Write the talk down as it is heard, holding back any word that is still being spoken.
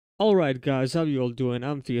Alright guys, how you all doing?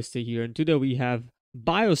 I'm Fiesta here, and today we have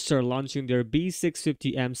Biostar launching their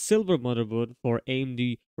B650M Silver motherboard for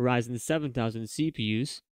AMD Ryzen 7000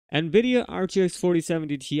 CPUs. NVIDIA RTX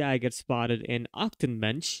 4070 Ti gets spotted in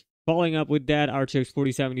Octanebench. Following up with that, RTX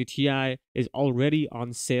 4070 Ti is already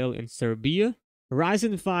on sale in Serbia.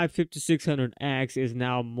 Ryzen 5 5600X is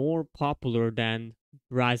now more popular than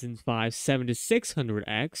Ryzen 5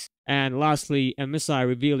 7600X. And lastly, MSI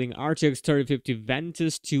revealing RTX 3050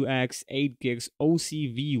 Ventus 2X 8GB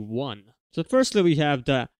OCV1. So firstly, we have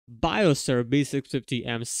the Biostar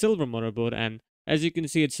B650M Silver motherboard, and as you can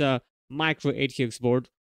see, it's a micro ATX board,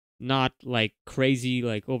 not like crazy,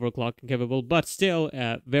 like overclocking capable, but still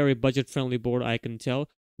a very budget-friendly board, I can tell.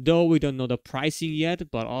 Though we don't know the pricing yet,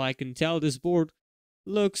 but all I can tell, this board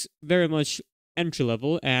looks very much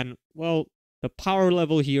entry-level, and well, the power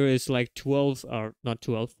level here is like 12, or not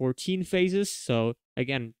 12, 14 phases. So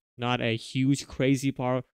again, not a huge crazy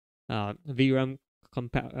power VRAM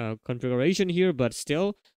configuration here, but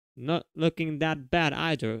still not looking that bad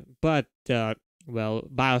either. But well,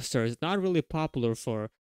 Biostar is not really popular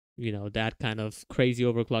for, you know, that kind of crazy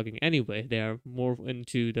overclocking anyway. They are more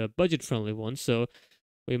into the budget-friendly ones, so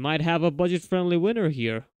we might have a budget-friendly winner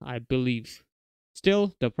here, I believe.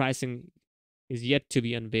 Still, the pricing is yet to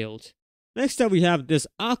be unveiled. Next up, we have this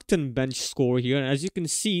Octanebench score here, and as you can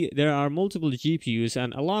see, there are multiple GPUs,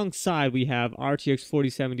 and alongside we have RTX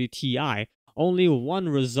 4070 Ti. Only one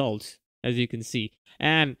result, as you can see,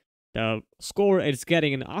 and the score it's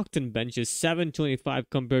getting in Octanebench is 725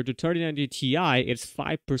 compared to 3090 Ti. It's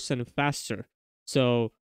 5% faster,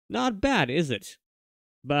 so not bad, is it?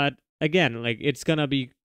 But again, like, it's gonna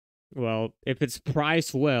be, well, if it's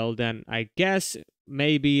priced well, then I guess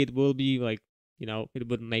maybe it will be like, you know, it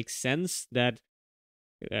would make sense that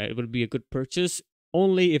it would be a good purchase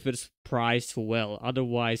only if it's priced well.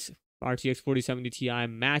 Otherwise, RTX 4070 Ti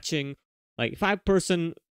matching, like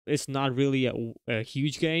 5% is not really a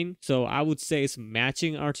huge gain. So I would say it's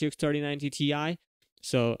matching RTX 3090 Ti.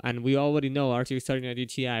 So, and we already know RTX 3090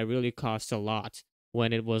 Ti really cost a lot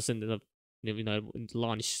when it was in the, you know,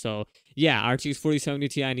 launch. So yeah, RTX 4070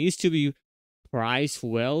 Ti needs to be priced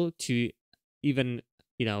well to even,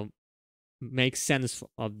 you know, make sense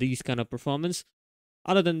of these kind of performance.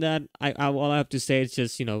 Other than that, all I have to say is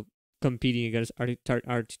just, you know, competing against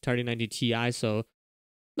 3090 Ti. So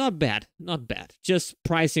not bad, not bad. Just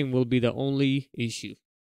pricing will be the only issue.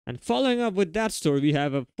 And following up with that story, we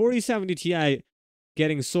have a 4070 Ti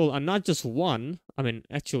getting sold, and not just one. I mean,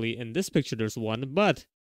 actually, in this picture, there's one, but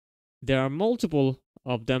there are multiple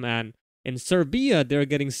of them, and in Serbia, they're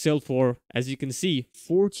getting sold for, as you can see,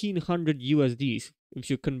 1400 USDs, if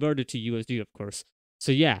you convert it to USD, of course.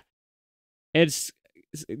 So yeah, it's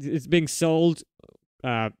being sold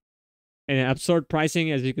in an absurd pricing,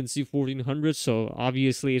 as you can see, 1400. So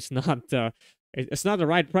obviously, it's not the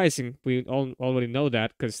right pricing. We already know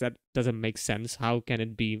that, because that doesn't make sense. How can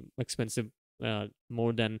it be expensive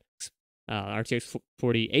more than RTX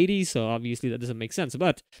 4080? So obviously, that doesn't make sense.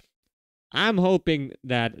 But I'm hoping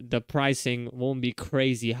that the pricing won't be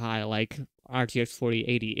crazy high like RTX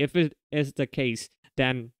 4080. If it is the case,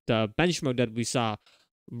 then the benchmark that we saw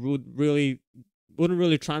wouldn't really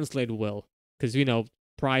translate well, because, you know,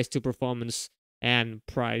 price to performance and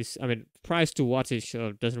price to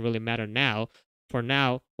wattage doesn't really matter now. For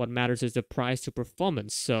now, what matters is the price to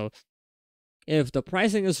performance. So if the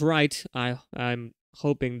pricing is right, I'm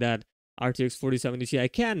hoping that RTX 4070 Ti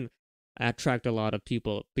can attract a lot of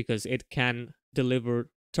people, because it can deliver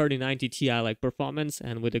 3090 Ti like performance,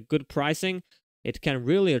 and with a good pricing, it can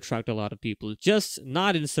really attract a lot of people. Just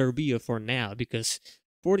not in Serbia for now, because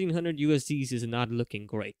 1400 USDs is not looking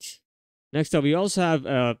great. Next up, we also have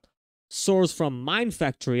a source from Mind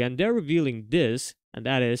Factory, and they're revealing this, and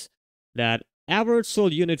that is that average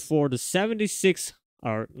sold unit for the 76,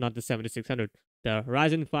 or not the 7600, the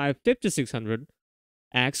Ryzen 5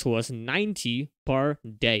 5600X was 90 per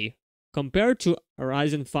day, compared to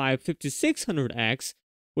Ryzen 5 5600X,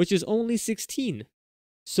 which is only 16.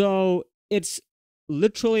 So it's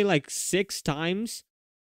literally like 6 times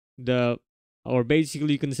the, or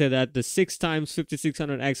basically you can say that the 6 times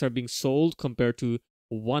 5600X are being sold compared to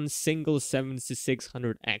one single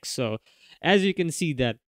 7600X. So as you can see,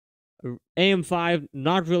 that AM5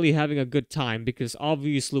 not really having a good time, because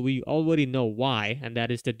obviously we already know why, and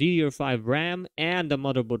that is the DDR5 RAM and the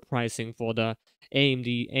motherboard pricing for the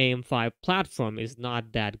AMD AM5 platform is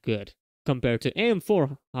not that good compared to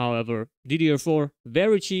AM4. However, DDR4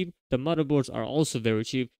 very cheap, the motherboards are also very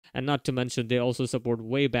cheap, and not to mention they also support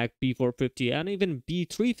way back B450 and even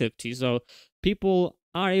B350, so people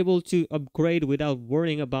are able to upgrade without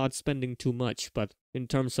worrying about spending too much. But in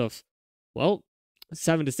terms of, well,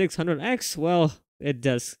 7600X, well, it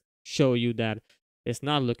does show you that it's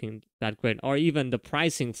not looking that great. Or even the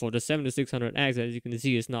pricing for the 7600X, as you can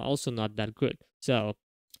see, is also not that good. So,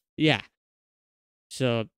 yeah.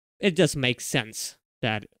 So, it just makes sense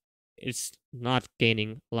that it's not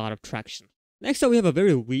gaining a lot of traction. Next up, we have a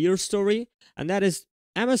very weird story, and that is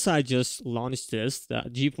MSI just launched this, the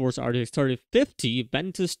GeForce RTX 3050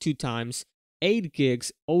 Ventus 2 times 8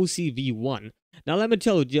 gigs OCV1. Now let me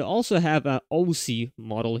tell you, you also have an OC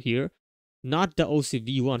model here, not the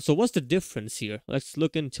OCV1. So what's the difference here? Let's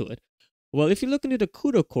look into it. Well, if you look into the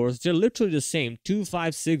CUDA cores, they're literally the same,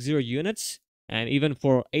 2560 units, and even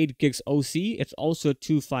for 8 gigs OC, it's also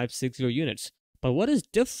 2560 units. But what is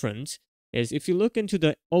different is if you look into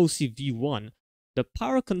the OCV1, the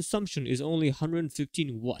power consumption is only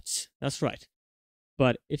 115 watts. That's right.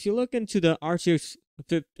 But if you look into the RTX,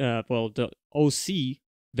 the OC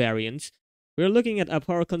variant, we're looking at a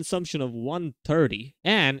power consumption of 130.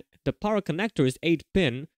 And the power connector is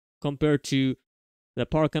 8-pin compared to the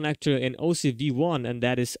power connector in OCV1, and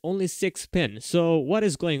that is only 6-pin. So what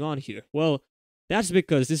is going on here? Well, that's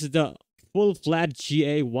because this is the full-flat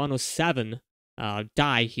GA107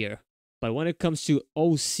 die here. But when it comes to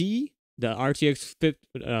OC, the RTX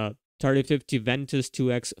 3050 Ventus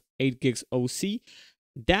 2X 8 gigs OC,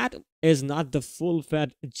 that is not the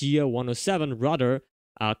full-fat GA107, rather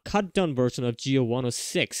a cut-down version of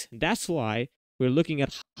GA106. That's why we're looking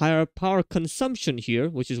at higher power consumption here,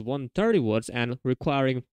 which is 130 watts and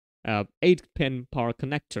requiring 8-pin power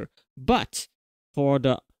connector. But for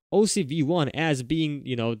the OCV1 as being,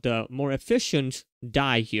 the more efficient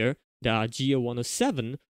die here, the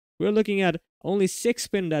GA107, we're looking at only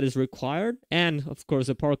 6-pin that is required, and of course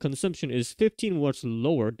the power consumption is 15 watts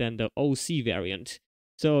lower than the OC variant.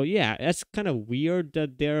 So yeah, that's kind of weird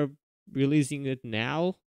that they're releasing it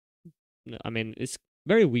now. I mean, it's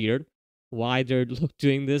very weird why they're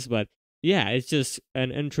doing this, but yeah, it's just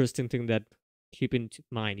an interesting thing that keep in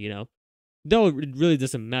mind, Though it really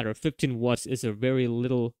doesn't matter. 15 watts is a very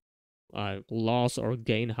little loss or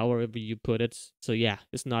gain, however you put it. So yeah,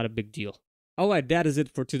 it's not a big deal. Alright, that is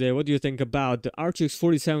it for today. What do you think about the RTX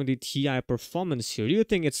 4070 Ti performance here? Do you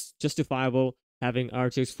think it's justifiable having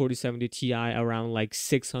RTX 4070 Ti around like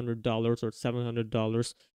 $600 or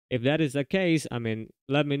 $700? If that is the case, I mean,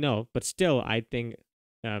 let me know. But still, I think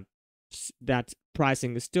that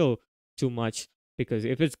pricing is still too much, because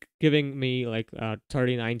if it's giving me like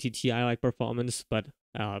 3090 Ti like performance, but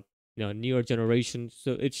newer generation,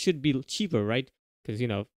 so it should be cheaper, right?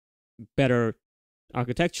 Because better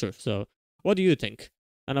architecture. So what do you think?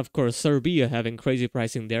 And of course, Serbia having crazy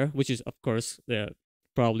pricing there, which is of course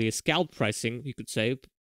probably a scalp pricing, you could say.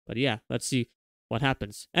 But yeah, let's see what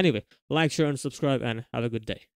happens. Anyway, like, share, and subscribe, and have a good day.